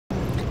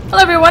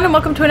Hello everyone and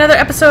welcome to another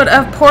episode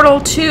of Portal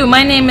 2.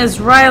 My name is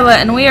Riella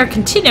and we are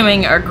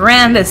continuing our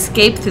grand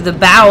escape through the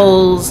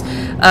bowels of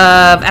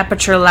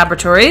Aperture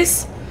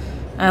Laboratories.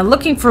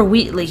 Looking for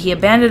Wheatley. He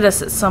abandoned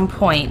us at some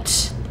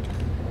point.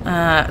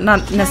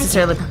 Not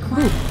necessarily...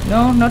 Ooh,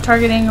 no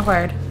targeting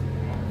required.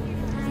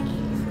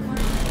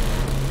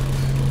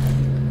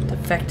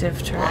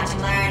 Defective turret. Watch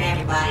and learn,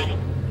 everybody.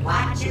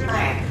 Watch and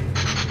learn.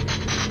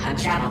 I'm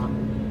trouble.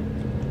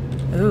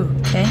 Ooh,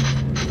 okay.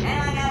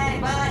 Anyone got any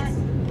bullets?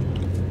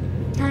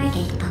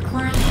 Target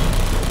acquired.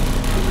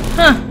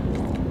 Huh.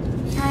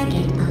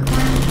 Target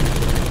acquired.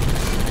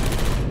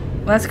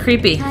 Well, that's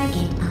creepy.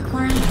 Target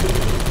acquired.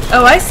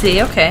 Oh, I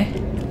see. Okay.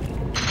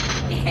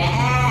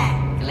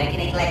 Yeah!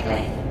 Clickety click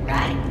click.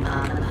 Right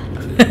on the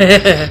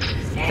button.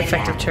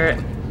 Defective turret.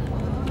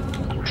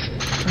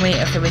 Wait,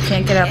 okay, we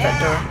can't get out that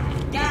door.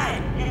 Got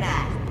it! Did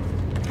I?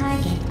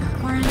 Target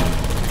acquired.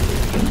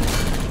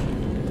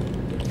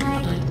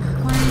 Target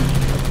acquired.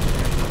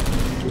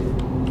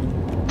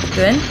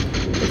 Good?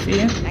 Good for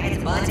you. I got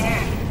some bullets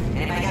here.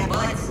 Anybody got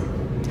bullets?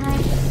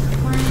 Target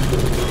acquired.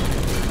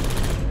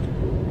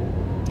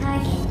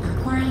 Target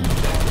acquired.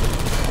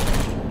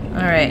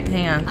 Alright,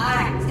 hang on.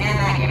 Alright, stand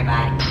back,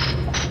 everybody.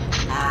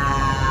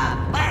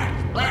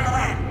 Blur.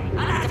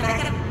 I'm not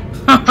defective.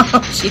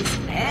 Oh, jeez.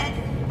 Eh?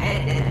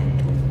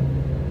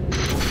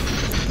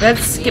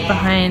 Let's get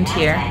behind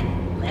here.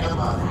 Little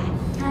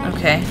bullseye.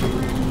 Okay.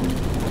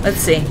 Let's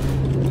see.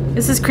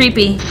 This is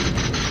creepy.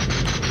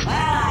 Well,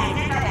 I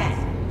did my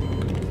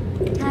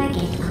best.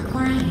 Target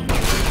acquired.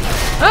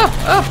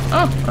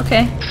 Oh,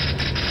 okay.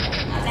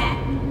 How's that?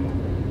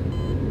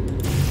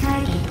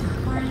 Target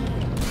acquired.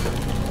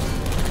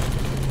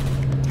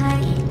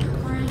 Target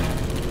acquired.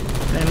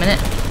 Wait a minute.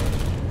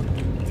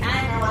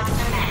 Time to watch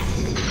some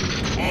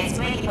matches. Hey,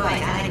 Squeaky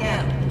boys, how'd I do?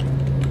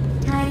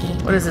 Target.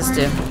 What does this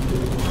do? acquired.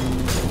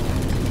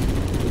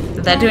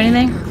 Did that do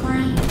anything?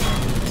 Acquired.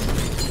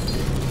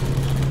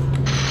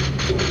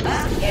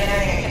 Oh,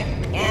 yeah.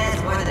 Yeah,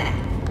 there's more than that.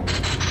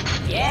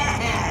 Yeah.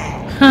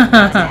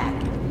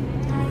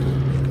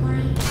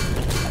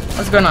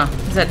 What's going on?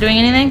 Is that doing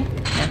anything?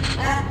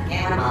 Yeah.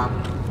 Can't win 'em all.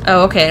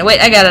 Oh, okay. Wait,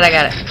 I got it.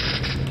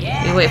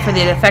 Yeah. We wait for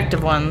the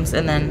defective ones,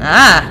 and then...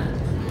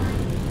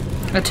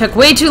 It took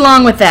way too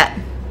long with that.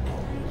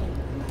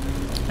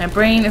 My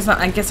brain is not...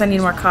 I guess I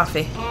need more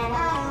coffee. Come on.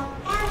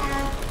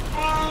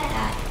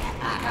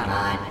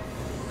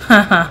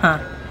 Hahaha.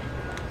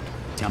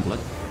 Template.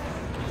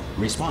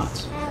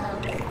 Response.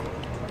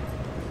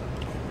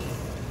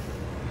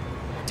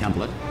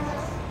 Template.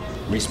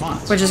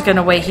 Response. We're just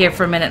gonna wait here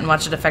for a minute and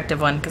watch a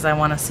defective one, because I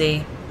want to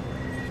see...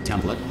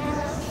 Template.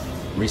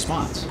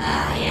 Response.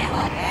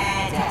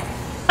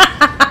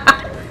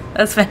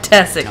 That's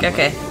fantastic. Template.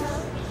 Okay.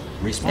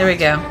 Response. There we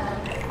go.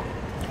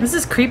 This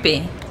is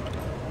creepy.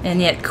 And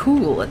yet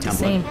cool at the Template.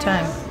 same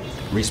time.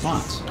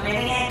 Response.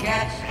 Leaving it,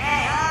 Coach.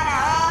 Hey,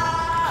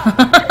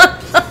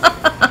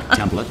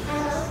 Template.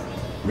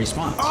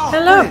 Response.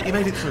 Hello. Brilliant, you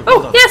made it through. Oh,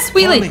 Well done. yes,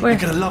 Wheatley. Blimey, Where-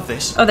 You're gonna love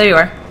this. Oh, there you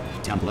are.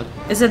 Template.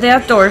 Is it the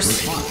outdoors?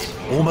 Response.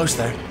 Almost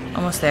there.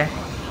 Almost there.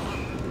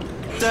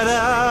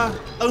 Ta-da!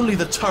 Only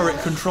the turret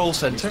control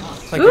center.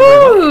 Thank you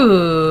very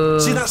Ooh.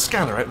 much. See that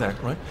scanner out there,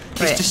 right?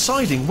 It's Right.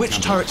 deciding which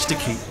turrets to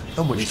keep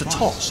and which to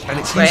toss, and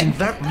it's Right. using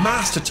that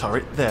master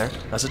turret there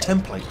as a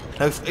template.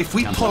 Now, if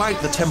we pull out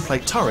the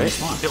template turret,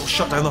 it'll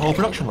shut down the whole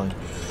production line.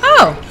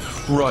 Oh.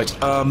 Right.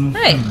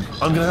 Hey.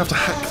 I'm gonna have to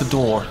hack the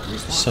door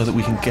so that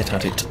we can get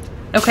at it.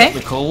 Okay.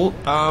 Nicole,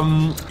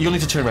 you'll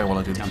need to turn around while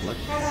I do. Template.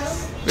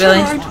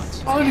 Really?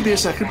 I'll only be a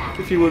second,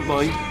 if you wouldn't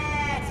mind.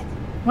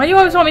 Why do you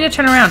always want me to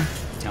turn around?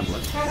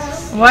 Template.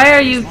 Why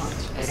are you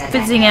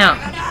fizzing out?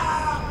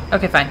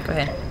 Okay, fine. Go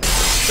ahead.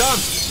 Done.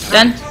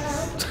 Done?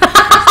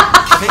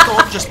 Okay, go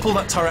on, just pull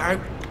that turret out.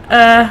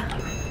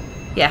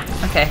 Yeah.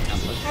 Okay.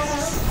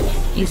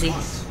 Easy.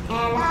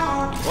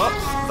 Well,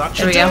 that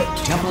There we should do go. it.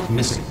 Template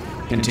missing.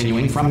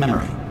 Continuing from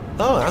memory.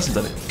 Oh, it hasn't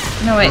done it.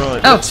 No, wait.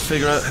 Right, Oh. let's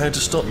figure out how to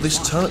stop this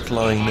turret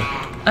line.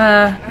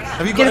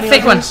 Have you got Get a any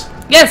fake one. ideas?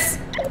 Yes!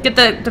 Get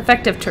the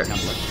defective turret.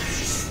 Template.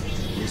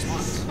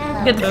 Response.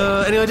 Get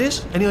the... Any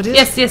ideas? Any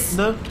ideas? Yes.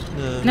 No?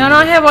 No,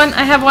 I have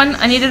one.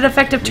 I need a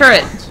defective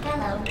turret.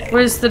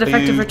 Where's the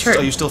defective Are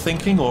turret? you still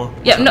thinking, or?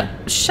 Yeah, no,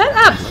 shut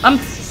up. I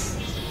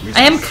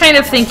am kind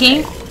of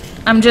thinking.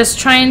 I'm just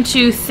trying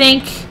to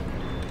think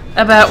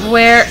about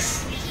where...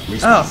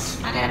 Oh.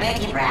 I'm gonna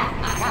make you proud.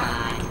 Come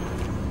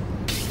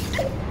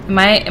on.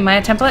 Am I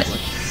a template?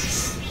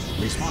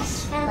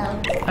 Response.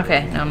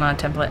 Okay, no, I'm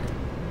not a template.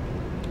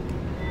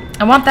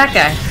 I want that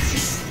guy.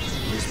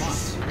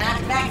 Response. I'm not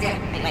defective.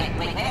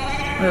 Wait.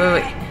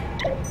 Wait.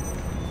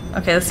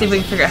 Okay, let's see if we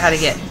can figure out how to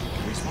get...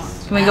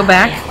 Response. Can we go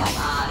back?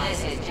 Oh, this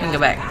is We can go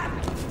back.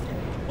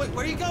 Wait,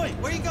 where are you going?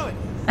 Where are you going?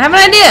 I have an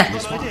idea!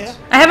 Got an idea?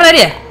 I have an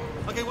idea!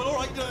 Okay, well,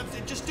 alright,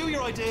 just do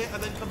your idea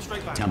and then come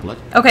straight back. Template.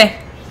 Okay.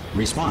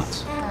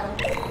 Response.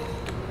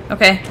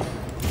 Okay.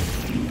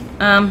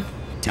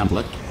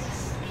 Template.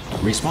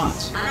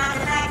 Response. I'm not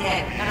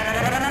defective. No.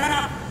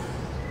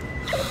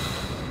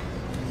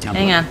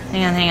 Template.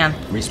 Hang on.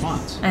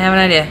 Response. I have an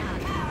idea.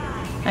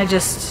 I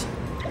just...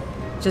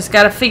 Just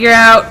gotta figure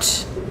out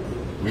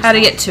how to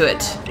get to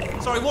it.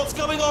 Sorry, what's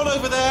going on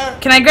over there?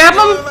 Can I grab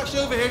No, him? I'm actually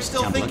over here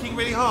still Template. thinking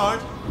really hard.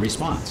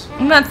 Response.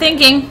 I'm not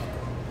thinking.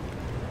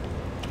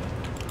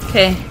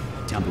 Okay.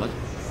 Template.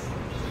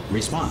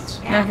 Response.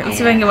 Okay, let's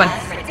see if I can get one.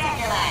 That's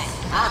ridiculous.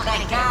 Oh,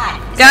 thank God.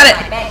 Got it.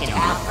 My bacon,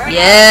 pal. Hurry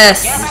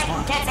Yes. up.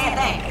 Can't say a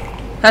thing.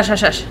 Hush,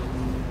 hush, hush.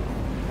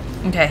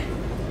 Okay.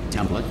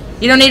 Template.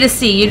 You don't need to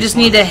see. You just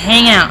need to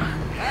hang out.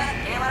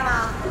 Can't let 'em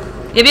all.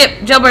 Yep, yep.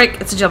 Jailbreak.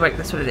 It's a jailbreak.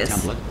 That's what it is.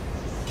 Template.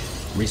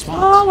 La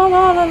Response. la la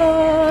la la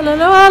la la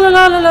la la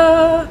la la la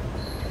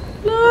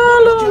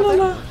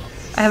la.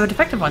 I have a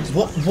defective one.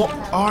 What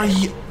are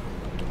you?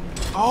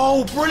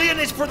 Oh, brilliant!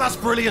 That's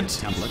brilliant.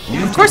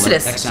 Template. Of course it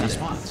is. Exit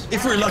response.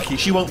 If we're lucky,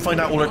 she won't find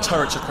out all her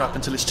turrets are crap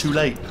until it's too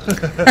late.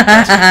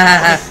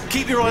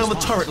 Keep your eye on the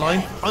turret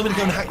line. I'm gonna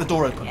go and hack the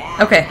door open.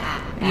 Okay.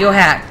 You'll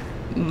hack.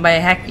 By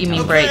hack, you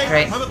mean break, Okay,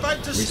 right? I'm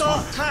about to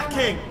start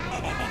hacking.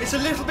 It's a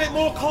little bit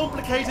more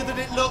complicated than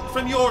it looked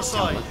from your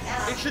side.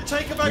 It should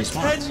take about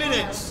Response. 10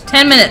 minutes.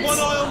 10 minutes. One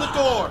eye on the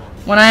door.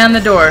 One eye on the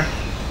door.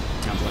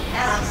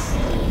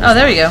 Template. Oh,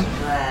 there we go.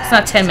 It's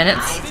not 10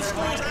 minutes. This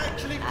door's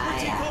actually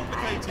pretty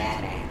complicated.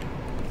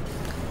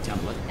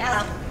 Template.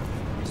 Hello.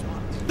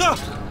 No!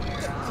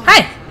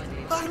 Hi.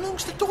 How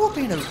long's the door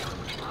been open?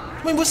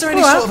 I mean, was there any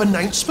Oh, well. sort of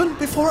announcement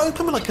before it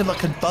opened? Like a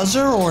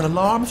buzzer or an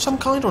alarm of some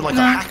kind? Or like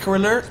No. a hacker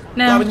alert?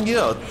 No. I mean,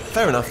 yeah,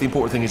 fair enough. The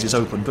important thing is it's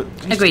open, but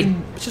Agreed.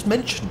 It's just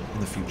mentioned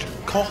in the future.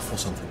 Cough or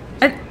something.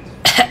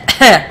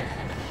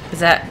 Is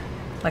that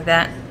like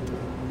that?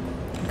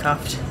 I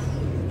coughed.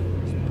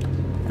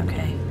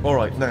 Okay. All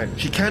right, now,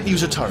 she can't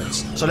use her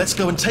turrets, so let's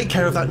go and take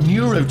care of that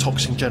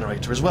neurotoxin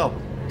generator as well.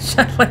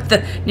 Like the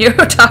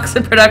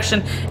neurotoxin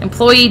production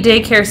employee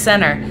daycare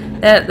center.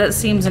 That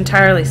seems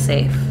entirely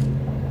safe.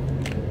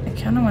 I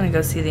kind of want to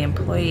go see the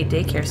employee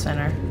daycare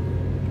center.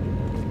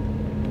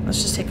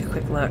 Let's just take a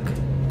quick look.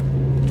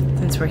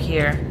 Since we're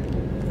here.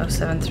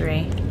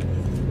 073.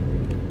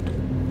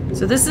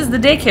 So this is the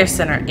daycare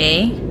center,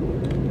 eh?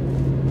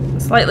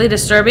 Slightly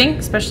disturbing,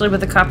 especially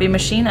with the copy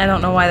machine. I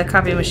don't know why the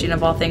copy machine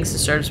of all things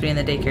disturbs me in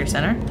the daycare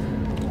center.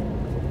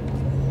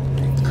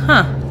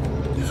 Huh.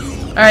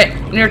 Alright,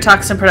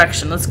 neurotoxin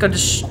production. Let's go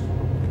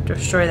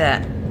destroy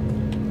that.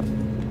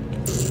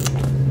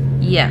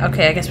 Yeah,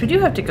 okay, I guess we do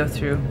have to go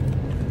through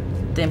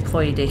the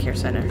employee daycare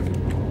center.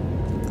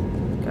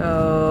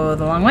 Go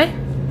the long way?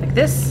 Like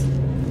this?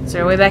 Is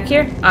there a way back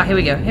here? Ah, here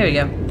we go, here we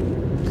go.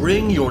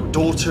 Bring your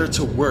daughter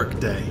to work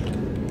day.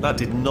 That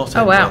did not Oh,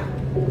 end wow.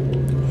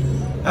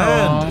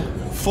 well.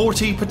 And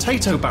 40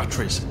 potato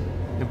batteries.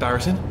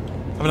 Embarrassing.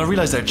 I mean, I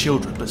realise they're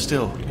children, but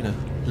still, you know,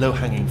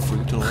 low-hanging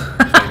fruit and all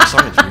that.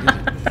 Science,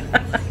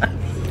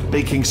 really.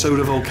 Baking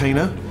soda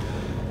volcano.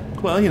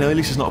 Well, you know, at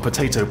least it's not a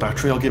potato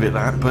battery, I'll give it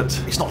that, but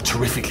it's not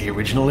terrifically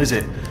original, is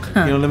it?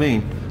 You know what I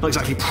mean? Not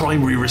exactly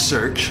primary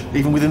research,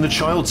 even within the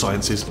child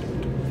sciences.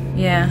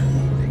 Yeah.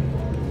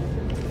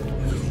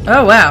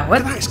 Oh, wow. What?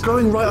 Look at that, it's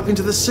growing right up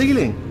into the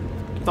ceiling.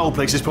 The whole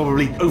place is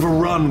probably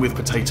overrun with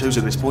potatoes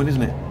at this point,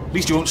 isn't it? At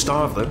least you won't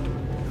starve, though.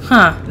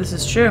 Huh, this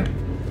is true.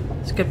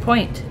 It's a good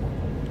point.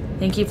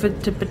 Thank you for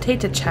the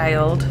potato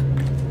child.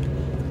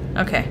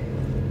 Okay.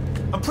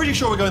 I'm pretty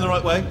sure we're going the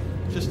right way,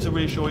 just to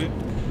reassure you.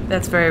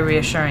 That's very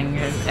reassuring.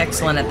 You're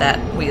excellent at that,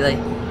 Wheelie.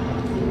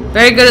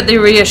 Very good at the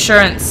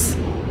reassurance.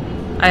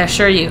 I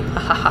assure you. Ha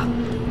ha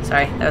ha.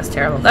 Sorry, that was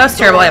terrible. That was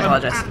terrible, I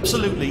apologize. I'm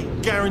absolutely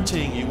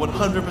guaranteeing you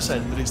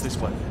 100% that it's this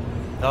way.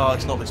 Oh,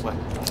 it's not this way.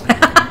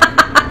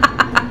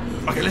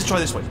 Okay, let's try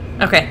this way.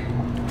 Okay.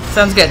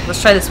 Sounds good.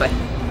 Let's try this way.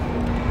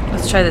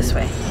 Let's try this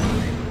way.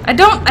 I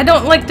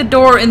don't like the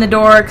door in the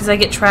door because I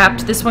get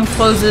trapped. This one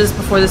closes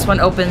before this one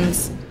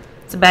opens.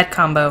 It's a bad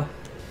combo.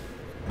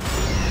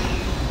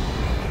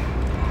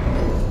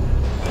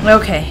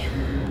 Okay.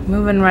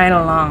 Moving right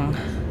along.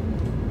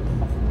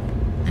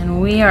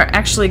 And we are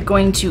actually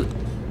going to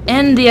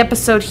end the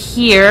episode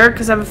here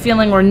because I have a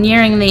feeling we're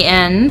nearing the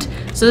end.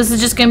 So this is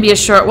just going to be a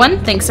short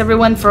one. Thanks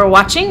everyone for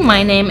watching.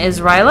 My name is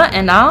Riella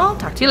and I'll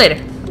talk to you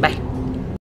later.